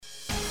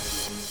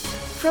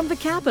From the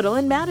Capitol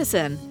in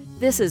Madison,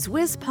 this is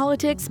Wiz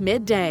Politics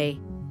Midday.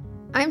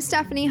 I'm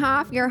Stephanie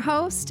Hoff, your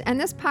host, and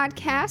this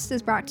podcast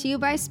is brought to you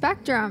by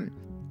Spectrum.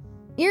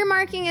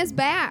 Earmarking is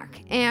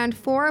back, and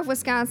 4 of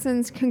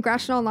Wisconsin's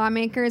congressional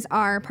lawmakers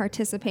are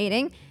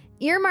participating.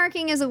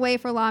 Earmarking is a way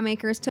for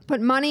lawmakers to put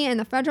money in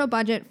the federal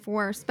budget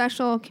for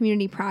special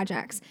community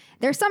projects.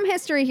 There's some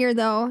history here,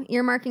 though.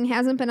 Earmarking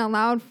hasn't been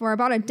allowed for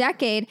about a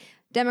decade.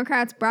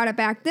 Democrats brought it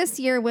back this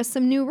year with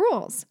some new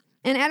rules.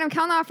 And Adam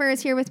Kelnhofer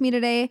is here with me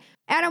today.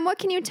 Adam, what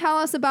can you tell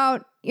us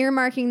about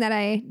earmarking that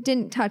I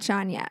didn't touch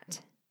on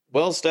yet?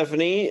 Well,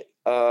 Stephanie,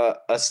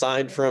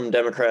 aside from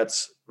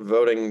Democrats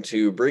voting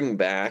to bring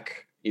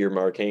back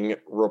earmarking,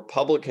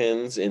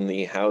 Republicans in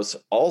the House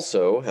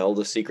also held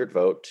a secret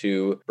vote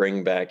to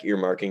bring back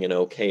earmarking and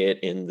okay it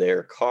in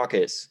their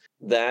caucus.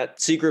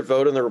 That secret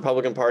vote in the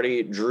Republican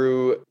Party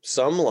drew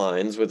some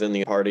lines within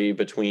the party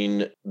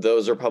between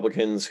those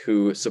Republicans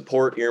who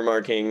support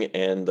earmarking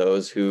and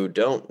those who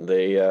don't.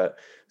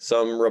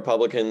 Some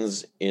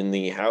Republicans in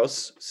the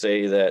House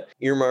say that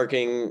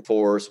earmarking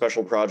for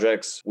special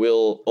projects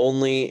will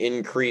only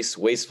increase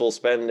wasteful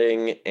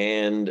spending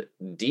and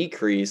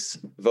decrease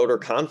voter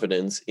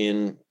confidence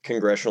in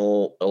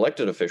congressional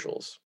elected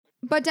officials.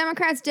 But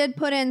Democrats did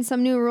put in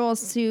some new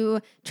rules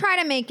to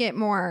try to make it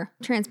more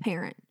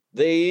transparent.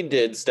 They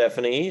did,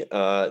 Stephanie.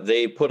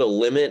 They put a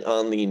limit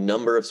on the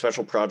number of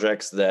special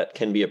projects that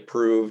can be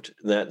approved.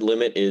 That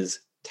limit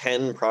is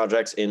 10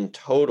 projects in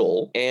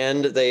total.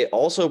 And they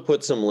also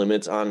put some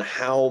limits on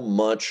how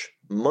much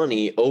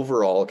money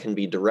overall can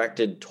be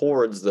directed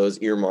towards those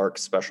earmarked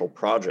special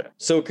projects.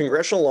 So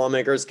congressional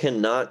lawmakers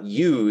cannot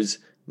use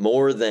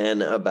more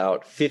than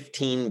about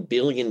 $15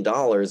 billion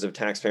of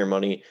taxpayer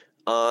money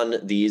on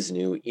these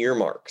new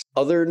earmarks.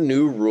 Other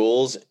new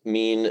rules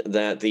mean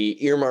that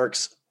the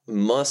earmarks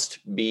must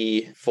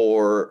be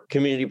for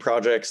community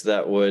projects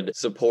that would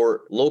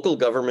support local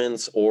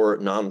governments or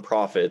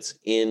nonprofits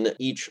in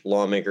each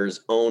lawmaker's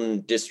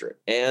own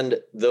district. And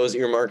those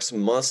earmarks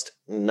must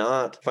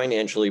not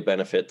financially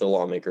benefit the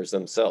lawmakers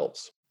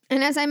themselves.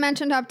 And as I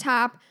mentioned up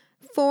top,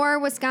 4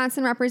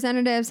 Wisconsin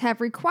representatives have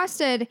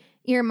requested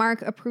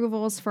earmark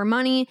approvals for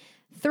money.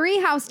 3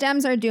 House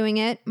Dems are doing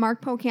it: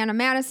 Mark Pocan of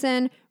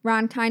Madison,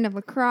 Ron Kind of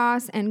La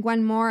Crosse, and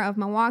Gwen Moore of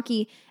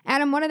Milwaukee.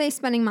 Adam, what are they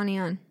spending money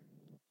on?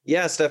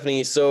 Yeah,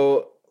 Stephanie.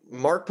 So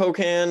Mark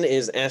Pocan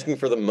is asking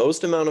for the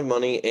most amount of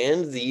money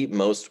and the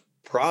most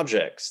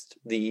projects.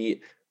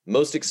 The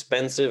most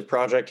expensive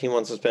project he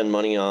wants to spend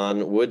money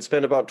on would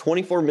spend about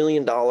 $24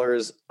 million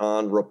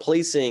on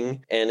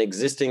replacing an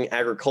existing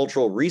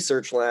agricultural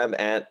research lab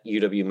at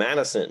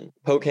UW-Madison.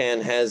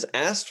 Pocan has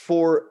asked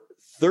for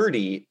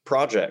 30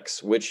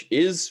 projects, which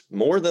is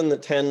more than the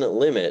 10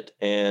 limit,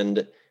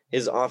 and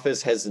his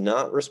office has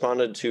not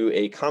responded to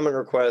a comment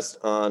request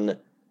on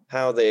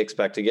how they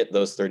expect to get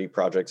those 30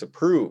 projects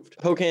approved.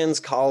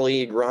 Pocan's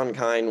colleague, Ron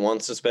Kind,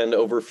 wants to spend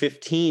over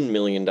 $15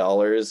 million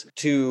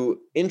to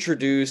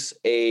introduce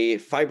a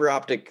fiber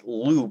optic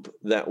loop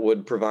that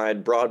would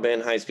provide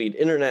broadband high-speed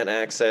internet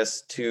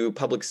access to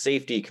public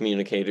safety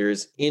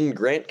communicators in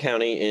Grant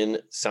County in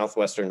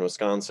southwestern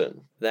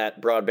Wisconsin.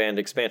 That broadband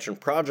expansion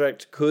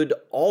project could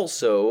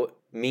also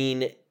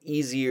mean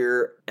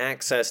easier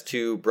access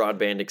to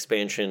broadband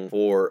expansion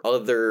for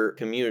other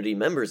community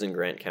members in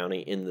Grant County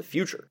in the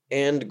future.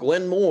 And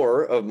Gwen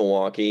Moore of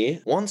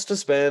Milwaukee wants to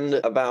spend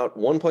about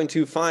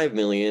 $1.25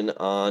 million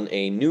on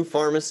a new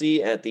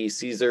pharmacy at the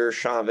Cesar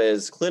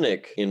Chavez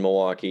Clinic in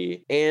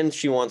Milwaukee. And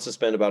she wants to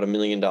spend about $1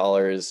 million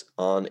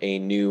on a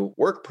new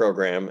work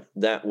program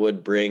that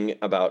would bring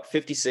about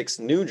 56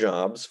 new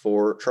jobs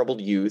for troubled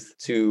youth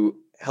to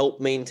help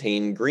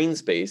maintain green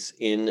space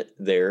in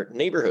their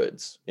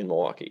neighborhoods in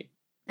Milwaukee.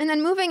 And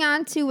then moving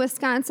on to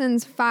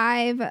Wisconsin's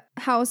 5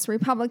 House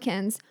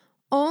Republicans,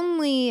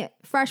 only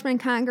freshman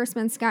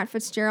Congressman Scott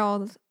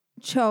Fitzgerald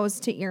chose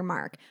to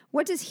earmark.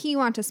 What does he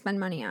want to spend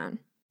money on?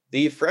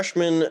 The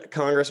freshman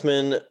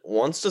congressman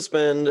wants to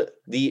spend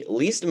the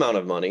least amount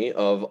of money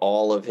of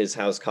all of his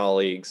House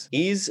colleagues.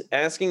 He's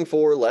asking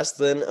for less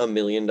than $1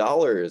 million,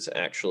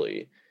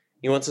 actually.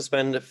 He wants to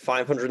spend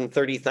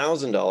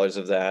 $530,000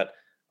 of that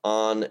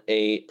on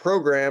a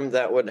program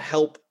that would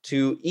help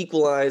to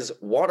equalize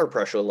water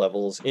pressure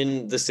levels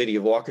in the city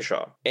of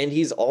Waukesha. And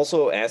he's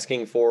also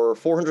asking for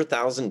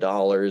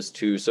 $400,000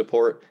 to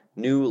support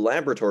new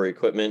laboratory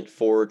equipment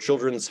for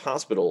Children's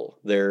Hospital,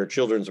 their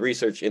Children's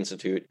Research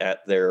Institute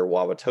at their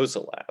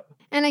Wauwatosa lab.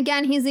 And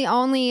again, he's the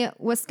only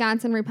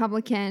Wisconsin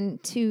Republican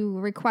to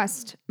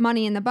request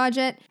money in the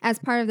budget as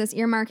part of this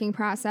earmarking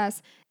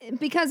process,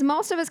 because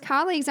most of his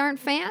colleagues aren't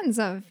fans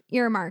of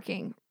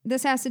earmarking.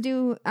 This has to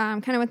do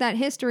kind of with that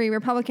history.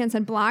 Republicans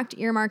had blocked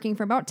earmarking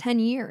for about 10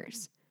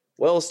 years.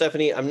 Well,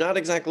 Stephanie, I'm not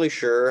exactly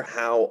sure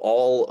how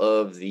all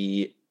of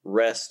the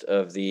rest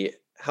of the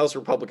House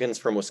Republicans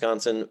from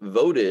Wisconsin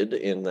voted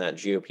in that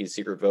GOP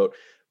secret vote,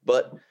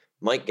 but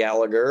Mike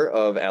Gallagher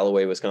of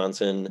Alloway,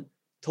 Wisconsin,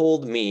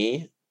 told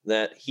me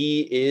that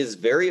he is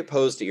very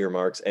opposed to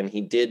earmarks, and he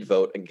did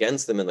vote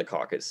against them in the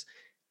caucus.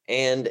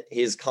 And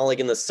his colleague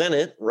in the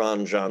Senate,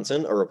 Ron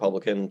Johnson, a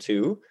Republican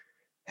too,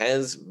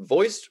 has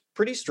voiced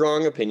pretty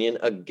strong opinion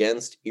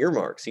against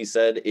earmarks. He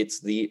said it's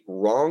the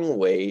wrong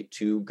way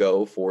to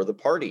go for the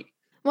party.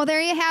 Well,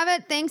 there you have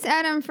it. Thanks,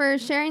 Adam, for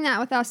sharing that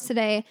with us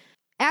today.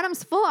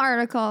 Adam's full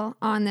article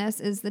on this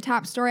is the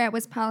top story at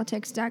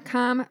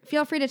WisPolitics.com.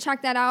 Feel free to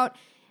check that out.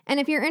 And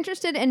if you're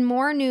interested in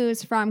more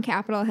news from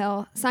Capitol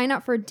Hill, sign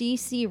up for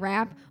DC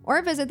Wrap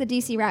or visit the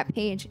DC Wrap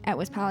page at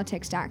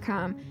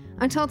WisPolitics.com.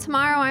 Until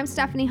tomorrow, I'm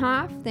Stephanie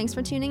Hoff. Thanks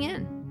for tuning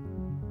in.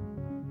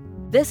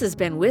 This has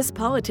been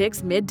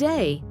WisPolitics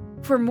Midday.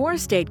 For more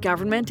state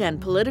government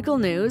and political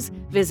news,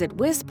 visit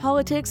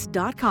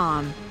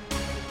WisPolitics.com.